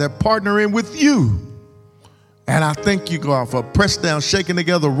 God. They're partnering with you. And I thank you, God, for pressed down, shaking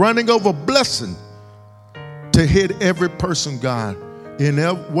together, running over blessing to hit every person, God, in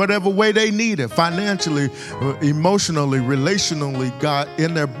whatever way they need it, financially, emotionally, relationally, God,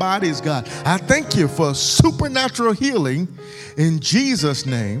 in their bodies, God. I thank you for supernatural healing in Jesus'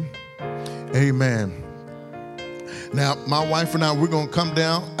 name. Amen. Now, my wife and I, we're going to come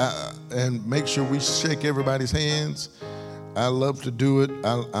down and make sure we shake everybody's hands. I love to do it.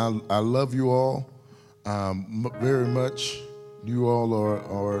 I love you all very much. You all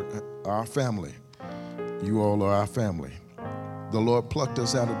are our family. You all are our family. The Lord plucked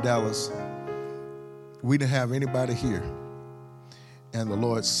us out of Dallas. We didn't have anybody here. And the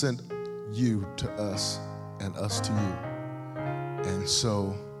Lord sent you to us and us to you. And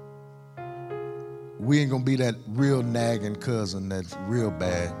so we ain't gonna be that real nagging cousin that's real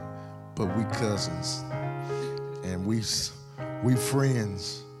bad, but we cousins. And we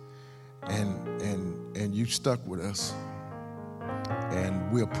friends. And you stuck with us.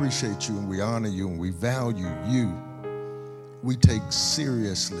 And we appreciate you and we honor you and we value you. We take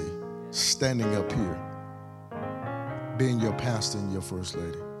seriously standing up here, being your pastor and your first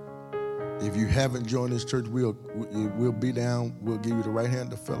lady. If you haven't joined this church, we'll be down. We'll give you the right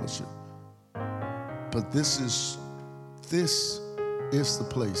hand of fellowship. But this is this is the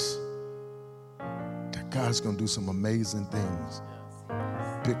place that God's going to do some amazing things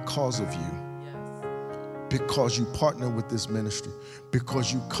because of you. Because you partner with this ministry,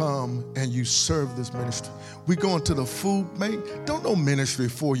 because you come and you serve this ministry. We go into the food bank. Don't no ministry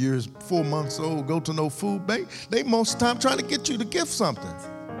 4 months old go to no food bank. They most of the time trying to get you to give something.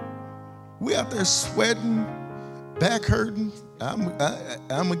 We out there sweating, back hurting. I'm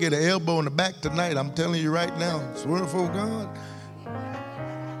gonna get an elbow in the back tonight. I'm telling you right now, swear for God.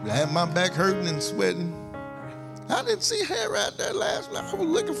 I had my back hurting and sweating. I didn't see Harry out there last night. I was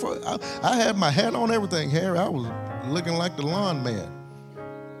looking for it. I had my hat on, everything, Harry. I was looking like the lawn man.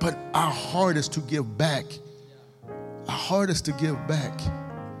 But our heart is to give back. Our heart is to give back.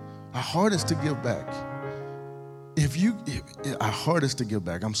 Our heart is to give back. Our heart is to give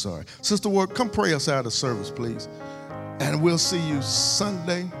back. I'm sorry. Sister Ward, come pray us out of service, please. And we'll see you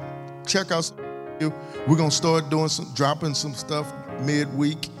Sunday. Check out. We're going to start dropping some stuff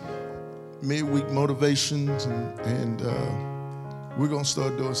midweek motivations, and we're going to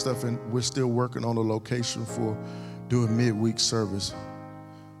start doing stuff, and we're still working on a location for doing midweek service.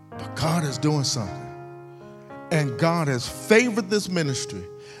 But God is doing something, and God has favored this ministry.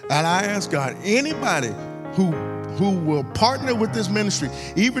 And I ask God, anybody who will partner with this ministry,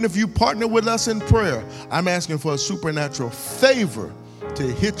 even if you partner with us in prayer, I'm asking for a supernatural favor to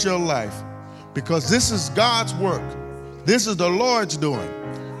hit your life, because this is God's work. This is the Lord's doing.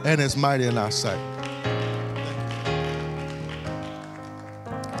 And it's mighty in our sight.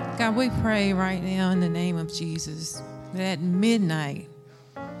 God, we pray right now in the name of Jesus that at midnight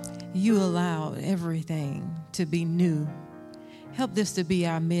you allow everything to be new. Help this to be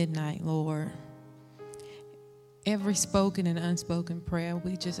our midnight, Lord. Every spoken and unspoken prayer,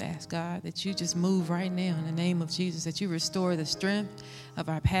 we just ask, God, that you just move right now in the name of Jesus, that you restore the strength of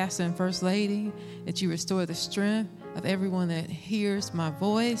our pastor and first lady, that you restore the strength of everyone that hears my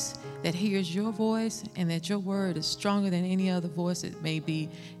voice, that hears your voice, and that your word is stronger than any other voice that may be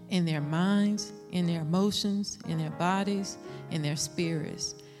in their minds, in their emotions, in their bodies, in their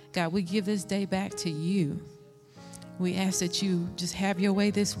spirits. God, we give this day back to you. We ask that you just have your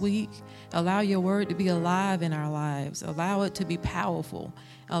way this week. Allow your word to be alive in our lives. Allow it to be powerful.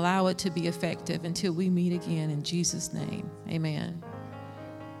 Allow it to be effective until we meet again in Jesus' name. Amen.